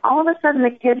 And then all of a sudden the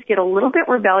kids get a little bit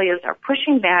rebellious, are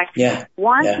pushing back,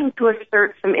 wanting to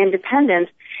assert some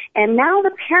independence. And now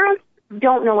the parents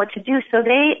don't know what to do, so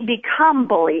they become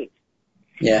bullies.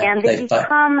 And they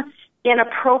become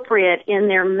inappropriate in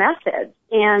their methods.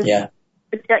 And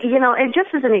and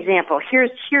just as an example,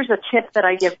 here's a tip that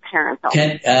I give parents.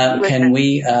 Can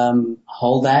we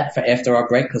hold that for after our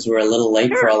break because we're a little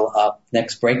late for our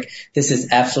next break? This is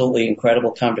absolutely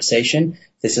incredible conversation.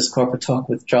 This is Corporate Talk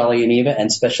with Charlie and Eva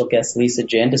and special guest Lisa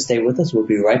Janda. Stay with us. We'll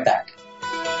be right back.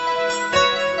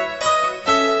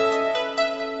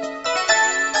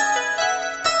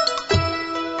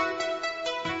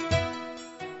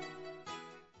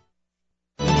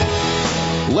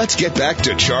 Let's get back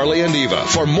to Charlie and Eva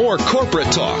for more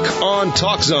Corporate Talk on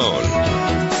Talk Zone.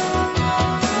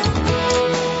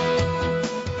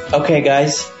 Okay,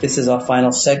 guys, this is our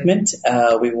final segment.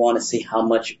 We want to see how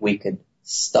much we could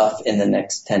stuff in the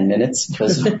next 10 minutes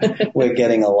because we're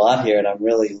getting a lot here and I'm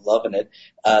really loving it.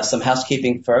 Some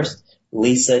housekeeping first.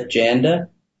 Lisa Janda,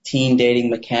 teen dating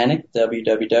mechanic,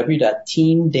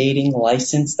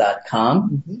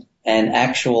 www.teendatinglicense.com, and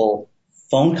actual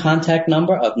phone contact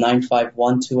number of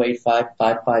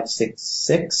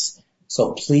 951-285-5566.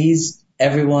 So please,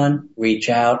 everyone, reach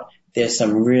out. There's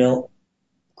some real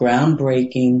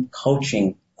groundbreaking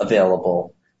coaching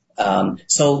available.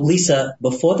 So Lisa,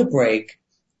 before the break,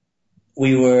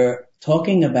 we were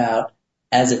talking about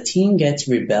as a teen gets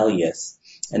rebellious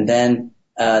and then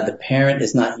the parent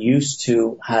is not used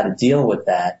to how to deal with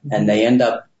that and they end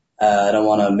up, I don't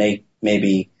want to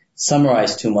maybe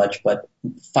summarize too much, but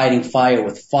fighting fire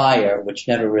with fire, which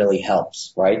never really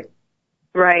helps, right?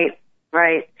 Right.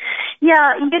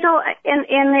 Yeah, and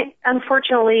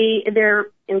unfortunately, their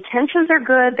intentions are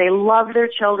good. They love their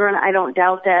children. I don't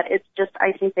doubt that. It's just,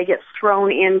 I think they get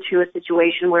thrown into a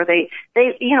situation where they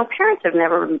parents have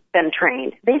never been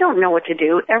trained. They don't know what to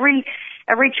do. Every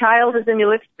child is a new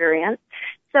experience.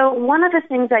 So one of the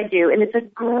things I do, and it's a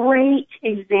great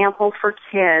example for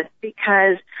kids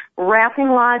because wrapping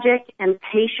logic and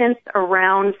patience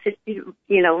around,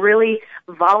 really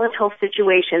volatile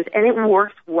situations, and it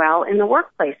works well in the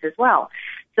workplace as well.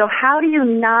 So how do you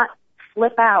not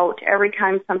flip out every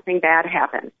time something bad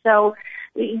happens? So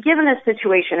given a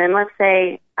situation, and let's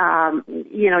say,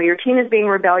 your teen is being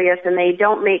rebellious and they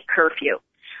don't make curfew.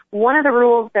 One of the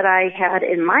rules that I had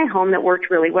in my home that worked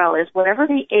really well is whatever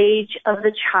the age of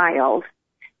the child,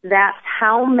 that's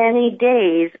how many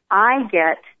days I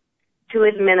get to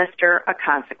administer a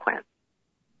consequence.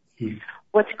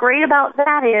 What's great about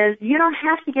that is you don't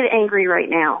have to get angry right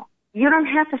now. You don't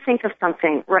have to think of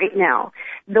something right now.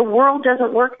 The world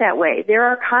doesn't work that way. There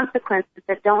are consequences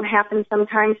that don't happen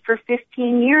sometimes for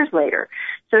 15 years later.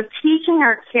 So teaching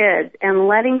our kids and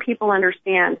letting people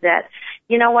understand that,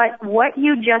 you know what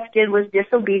you just did was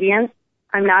disobedience.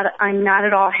 I'm not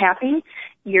at all happy.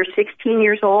 You're 16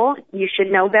 years old. You should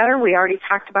know better. We already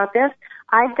talked about this.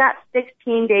 I've got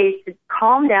 16 days to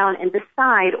calm down and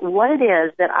decide what it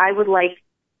is that I would like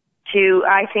to,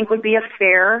 I think would be a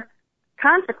fair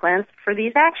consequence for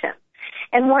these actions.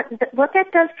 And what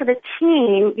that does for the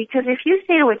teen, because if you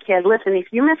say to a kid, listen,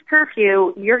 if you miss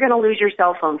curfew, you're going to lose your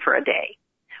cell phone for a day.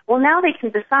 Well, now they can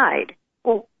decide,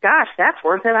 well, gosh, that's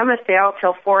worth it. I'm going to stay out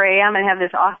till 4 a.m. and have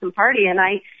this awesome party, and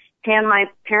I hand my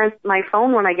parents my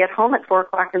phone when I get home at 4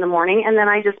 o'clock in the morning, and then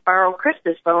I just borrow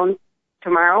Krista's phone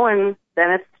tomorrow, and then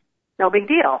it's no big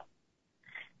deal.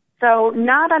 So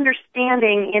not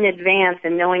understanding in advance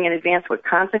and knowing in advance what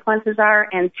consequences are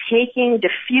and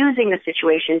diffusing the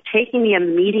situation, taking the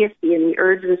immediacy and the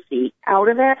urgency out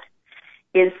of it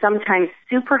is sometimes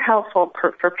super helpful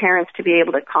for parents to be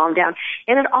able to calm down.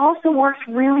 And it also works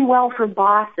really well for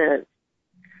bosses.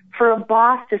 For a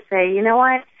boss to say, you know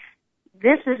what,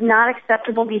 this is not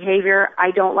acceptable behavior. I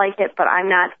don't like it, but I'm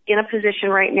not in a position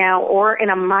right now or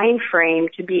in a mind frame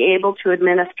to be able to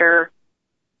administer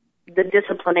the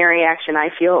disciplinary action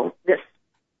I feel this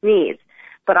needs,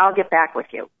 but I'll get back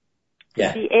with you.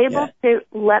 To be able to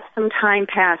let some time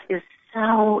pass is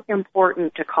so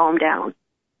important to calm down.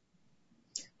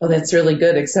 Oh, that's really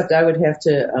good, except I would have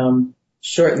to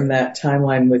shorten that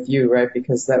timeline with you, right?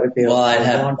 Because that would be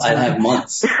I'd long time. I'd have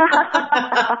months.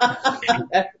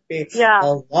 That would be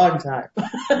a long time.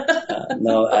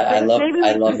 No, I love it.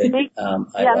 I love maybe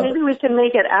we can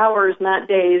make it hours, not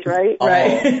days, right?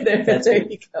 Right. There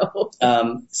you go.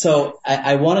 So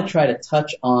I want to try to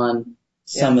touch on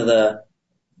some of the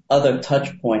other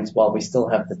touch points while we still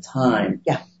have the time.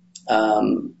 Yeah.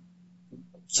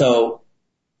 So,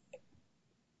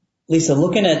 Lisa,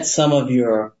 looking at some of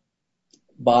your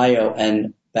bio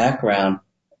and background,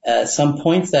 some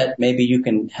points that maybe you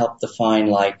can help define,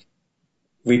 like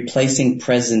replacing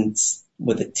presence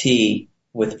with a T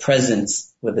with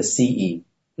presence with a CE.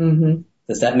 Mm-hmm.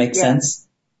 Does that make sense?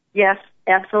 Yes,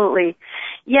 absolutely.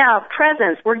 Yeah,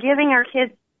 presence. We're giving our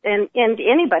kids and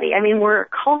anybody. I mean, we're a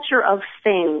culture of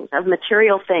things, of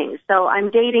material things. So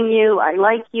I'm dating you, I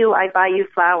like you, I buy you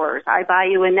flowers, I buy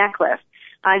you a necklace,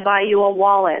 I buy you a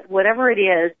wallet, whatever it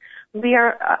is. We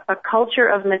are a culture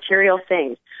of material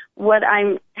things. What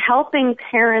I'm helping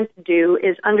parents do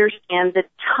is understand that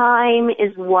time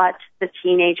is what the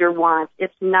teenager wants.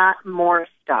 It's not more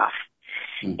stuff.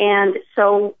 And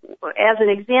so, as an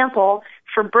example,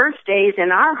 for birthdays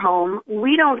in our home,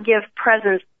 we don't give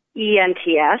presents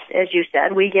ENTS, as you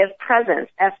said. We give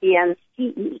presents,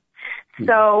 SENCE.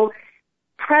 So,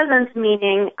 presents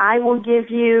meaning I will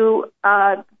give you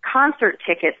concert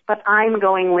tickets, but I'm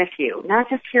going with you. Not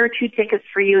just here are 2 tickets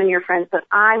for you and your friends, but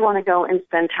I want to go and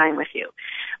spend time with you.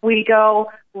 We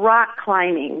go rock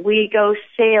climbing. We go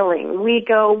sailing. We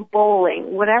go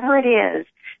bowling, whatever it is,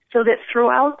 so that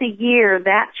throughout the year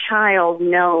that child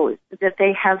knows that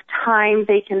they have time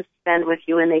they can spend with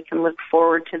you and they can look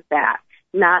forward to that,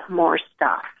 not more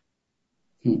stuff.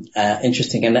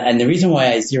 Interesting. And the reason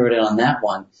why I zeroed in on that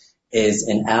one is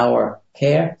in our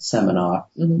care seminar,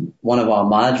 one of our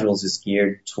modules is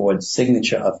geared towards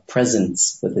signature of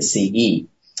presence with the CE.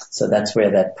 So that's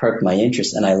where that perked my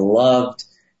interest. And I loved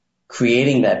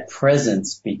creating that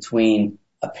presence between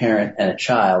a parent and a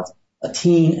child, a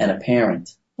teen and a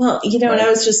parent. Well, and I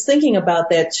was just thinking about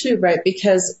that too, right?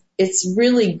 Because it's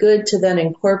really good to then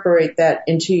incorporate that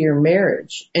into your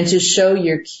marriage and to show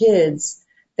your kids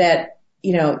that,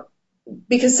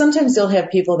 because sometimes you'll have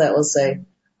people that will say,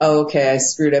 oh, okay, I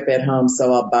screwed up at home,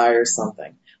 so I'll buy her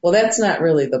something. Well, that's not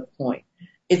really the point.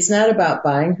 It's not about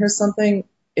buying her something.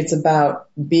 It's about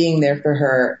being there for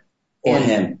her or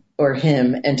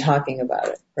him and talking about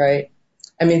it, right?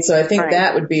 I mean, so I think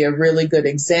that would be a really good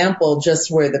example,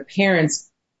 just where the parents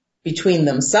between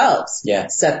themselves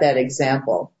set that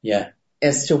example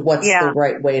as to what's the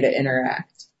right way to interact.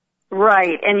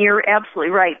 Right, and you're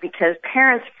absolutely right, because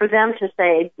parents, for them to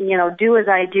say, do as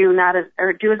I do,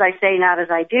 or do as I say, not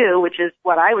as I do, which is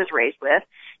what I was raised with.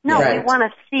 No, we want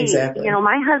to see,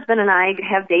 my husband and I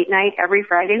have date night every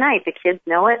Friday night. The kids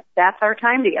know it. That's our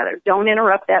time together. Don't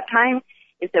interrupt that time.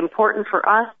 It's important for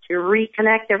us to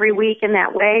reconnect every week in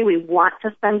that way. We want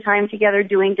to spend time together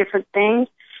doing different things.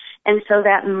 And so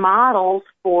that models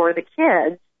for the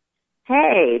kids,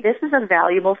 hey, this is a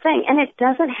valuable thing. And it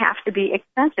doesn't have to be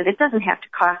expensive. It doesn't have to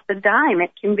cost a dime.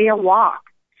 It can be a walk.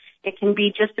 It can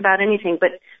be just about anything.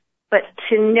 But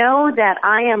to know that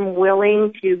I am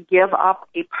willing to give up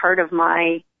a part of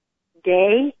my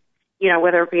day,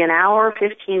 whether it be an hour,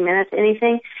 15 minutes,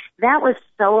 anything, that was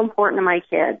so important to my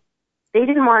kids. They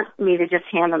didn't want me to just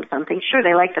hand them something. Sure,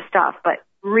 they like the stuff, but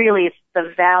really it's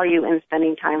the value in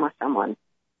spending time with someone.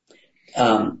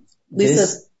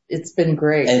 Lisa, it's been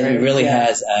great. And it really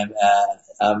has.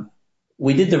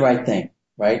 We did the right thing,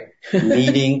 right?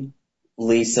 Meeting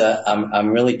Lisa. I'm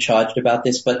really charged about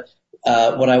this, but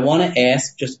what I want to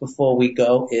ask just before we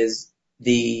go is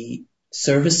the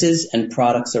services and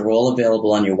products are all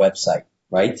available on your website,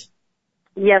 right?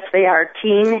 Yes, they are.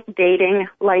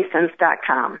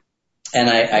 TeenDatingLicense.com. And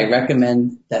I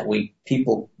recommend that we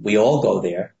all go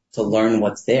there to learn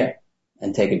what's there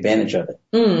and take advantage of it,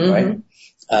 right?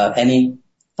 Any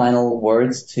final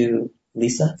words to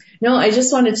Lisa? No, I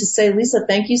just wanted to say, Lisa,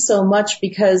 thank you so much,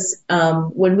 because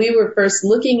when we were first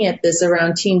looking at this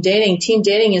around teen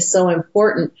dating is so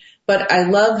important, but I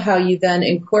love how you then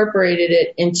incorporated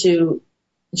it into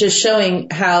just showing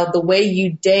how the way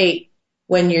you date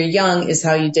when you're young is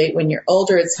how you date when you're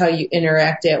older. It's how you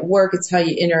interact at work. It's how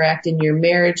you interact in your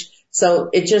marriage. So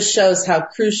it just shows how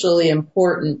crucially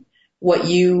important what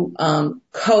you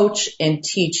coach and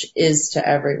teach is to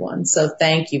everyone. So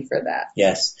thank you for that.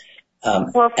 Yes.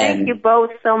 Well, thank you both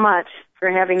so much for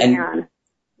having me on.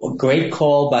 Well, great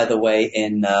call, by the way,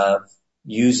 in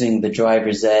using the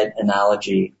driver's ed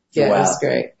analogy throughout. Yeah, it was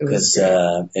great. Because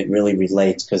it really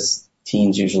relates, because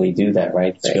teens usually do that,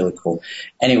 right? It's really cool.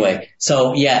 Anyway,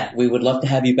 so yeah, we would love to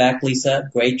have you back, Lisa.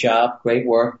 Great job, great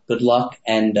work, good luck,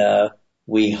 and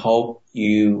we hope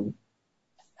you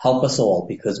help us all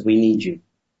because we need you,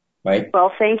 right?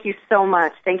 Well, thank you so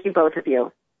much. Thank you, both of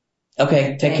you.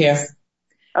 Okay, take care.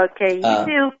 Okay, you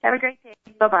too. Have a great day.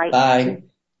 Bye-bye. Bye.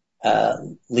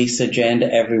 Lisa Janda,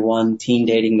 everyone, teen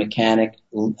dating mechanic,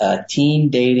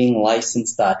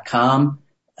 teendatinglicense.com.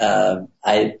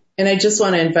 And I just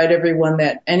want to invite everyone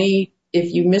that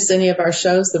if you miss any of our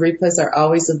shows, the replays are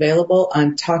always available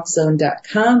on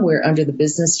TalkZone.com. We're under the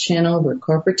business channel. We're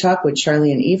Corporate Talk with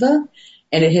Charlie and Eva.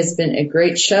 And it has been a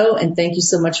great show. And thank you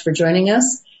so much for joining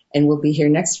us. And we'll be here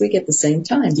next week at the same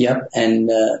time. Yep. And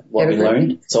what we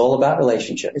learned, it's all about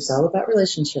relationships. It's all about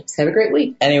relationships. Have a great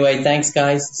week. Anyway, thanks,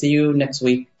 guys. See you next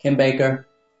week. Kim Baker.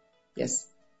 Yes.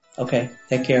 Okay.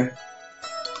 Take care.